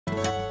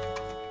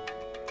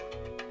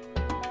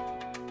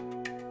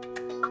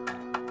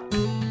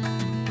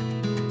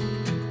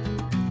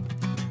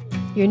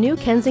Your new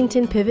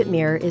Kensington pivot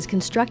mirror is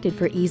constructed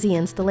for easy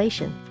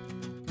installation.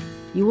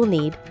 You will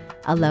need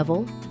a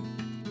level,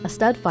 a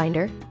stud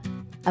finder,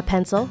 a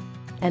pencil,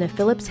 and a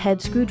Phillips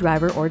head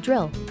screwdriver or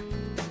drill.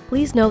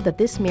 Please note that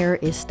this mirror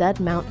is stud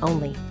mount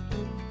only.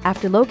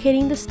 After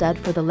locating the stud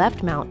for the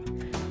left mount,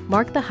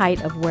 mark the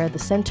height of where the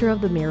center of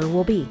the mirror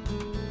will be.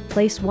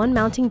 Place one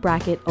mounting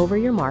bracket over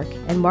your mark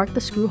and mark the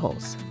screw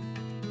holes.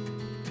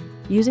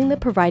 Using the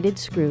provided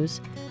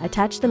screws,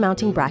 attach the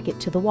mounting bracket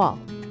to the wall.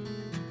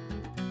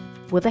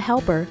 With a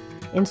helper,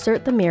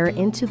 insert the mirror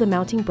into the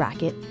mounting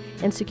bracket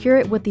and secure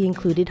it with the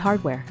included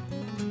hardware.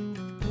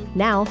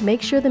 Now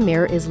make sure the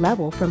mirror is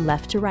level from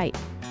left to right.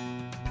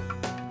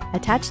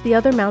 Attach the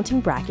other mounting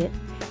bracket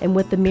and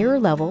with the mirror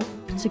level,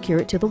 secure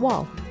it to the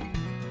wall.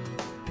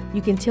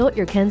 You can tilt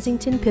your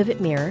Kensington pivot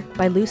mirror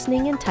by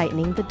loosening and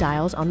tightening the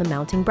dials on the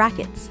mounting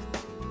brackets.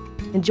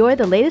 Enjoy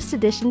the latest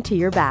addition to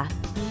your bath.